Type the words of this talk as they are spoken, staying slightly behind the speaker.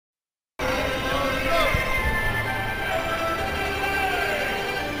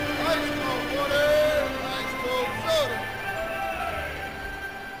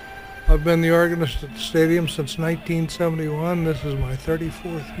I've been the organist at the stadium since 1971. This is my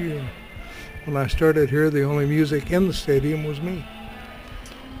 34th year. When I started here, the only music in the stadium was me.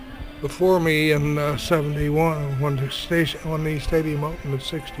 Before me in 71, when the stadium opened in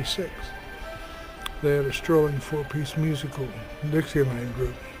 66, they had a strolling four-piece musical Dixieland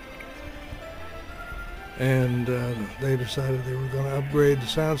group. And they decided they were going to upgrade the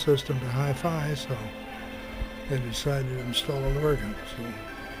sound system to hi-fi, so they decided to install an organ. So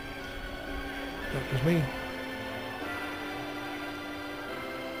that was me.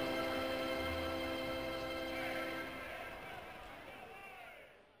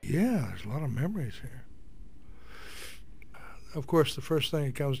 Yeah, there's a lot of memories here. Of course, the first thing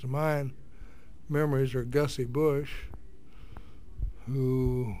that comes to mind, memories are Gussie Bush,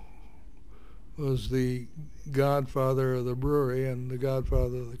 who was the godfather of the brewery and the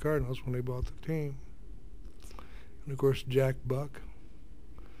godfather of the Cardinals when they bought the team. And of course, Jack Buck.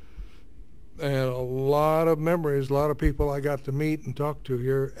 And a lot of memories, a lot of people I got to meet and talk to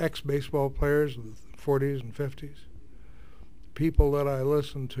here, ex-baseball players of the 40s and 50s. People that I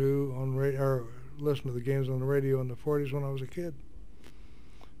listened to on listened to the games on the radio in the 40s when I was a kid.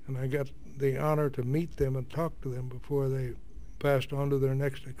 And I got the honor to meet them and talk to them before they passed on to their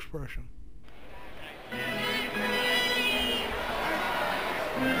next expression.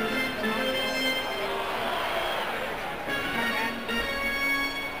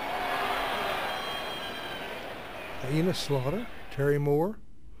 Enos Slaughter, Terry Moore,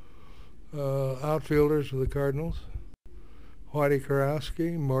 outfielders for the Cardinals, Whitey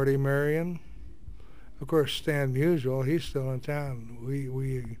Karowski, Marty Marion, of course Stan Musial, he's still in town.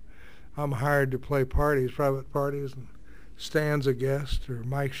 I'm hired to play parties, private parties, and Stan's a guest, or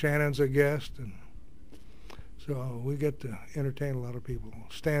Mike Shannon's a guest, and so we get to entertain a lot of people.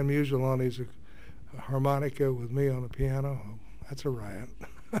 Stan Musial on his harmonica with me on the piano, that's a riot.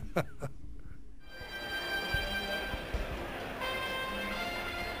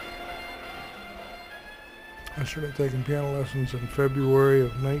 I started taking piano lessons in February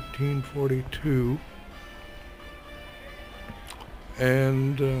of 1942,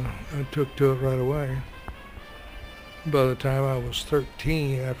 and I took to it right away. By the time I was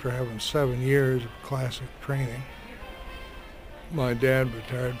 13, after having 7 years of classic training, my dad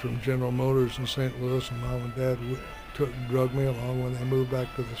retired from General Motors in St. Louis, and Mom and Dad drug me along when they moved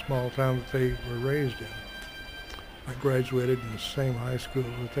back to the small town that they were raised in. I graduated in the same high school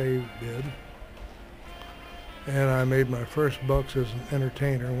that they did. And I made my first bucks as an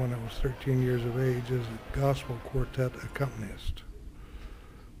entertainer when I was 13 years of age as a gospel quartet accompanist.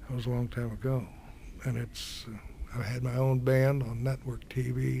 That was a long time ago. And I had my own band on network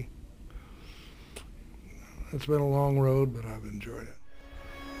TV. It's been a long road, but I've enjoyed it.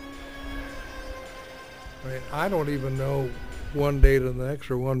 I mean, I don't even know one day to the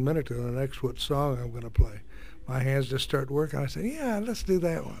next or 1 minute to the next what song I'm going to play. My hands just start working. I say, yeah, let's do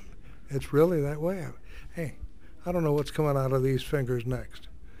that one. It's really that way. Hey, I don't know what's coming out of these fingers next.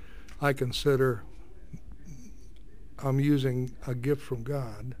 I consider I'm using a gift from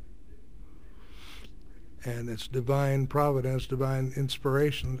God, and it's divine providence, divine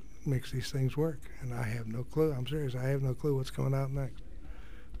inspiration that makes these things work. And I have no clue. I'm serious. I have no clue what's coming out next.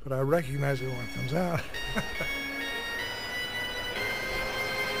 But I recognize it when it comes out.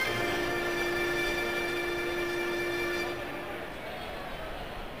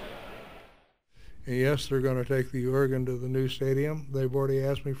 And yes, they're going to take the organ to the new stadium. They've already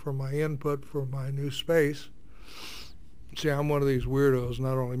asked me for my input for my new space. See, I'm one of these weirdos,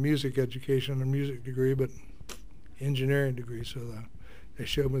 not only music education and music degree, but engineering degree. So they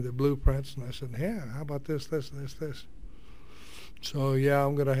showed me the blueprints, and I said, yeah, how about this, this, this, this? So yeah,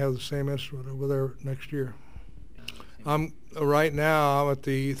 I'm going to have the same instrument over there next year. Right now, I'm at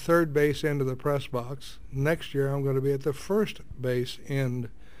the third base end of the press box. Next year, I'm going to be at the first base end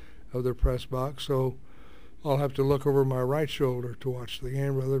of the press box, so I'll have to look over my right shoulder to watch the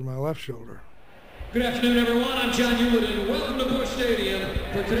game rather than my left shoulder. Good afternoon, everyone. I'm John Hewitt, and welcome to Busch Stadium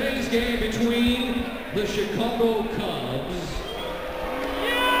for today's game between the Chicago Cubs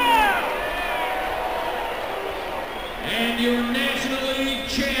and your National League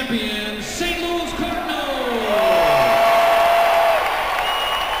champion, St. Louis Cardinals.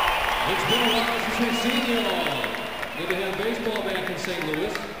 It's been a while since we've seen you all. Good to have baseball back in St.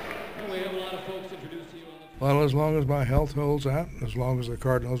 Louis. We have a lot of folks introduced to you on the... Well, as long as my health holds out, as long as the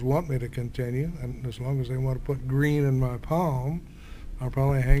Cardinals want me to continue, and as long as they want to put green in my palm, I'll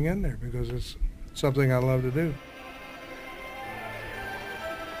probably hang in there because it's something I love to do.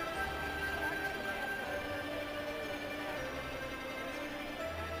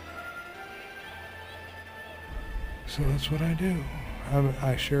 So that's what I do.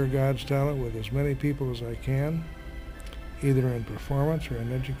 I share God's talent with as many people as I can, either in performance or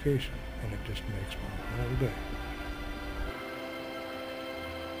in education, and it just makes my whole day.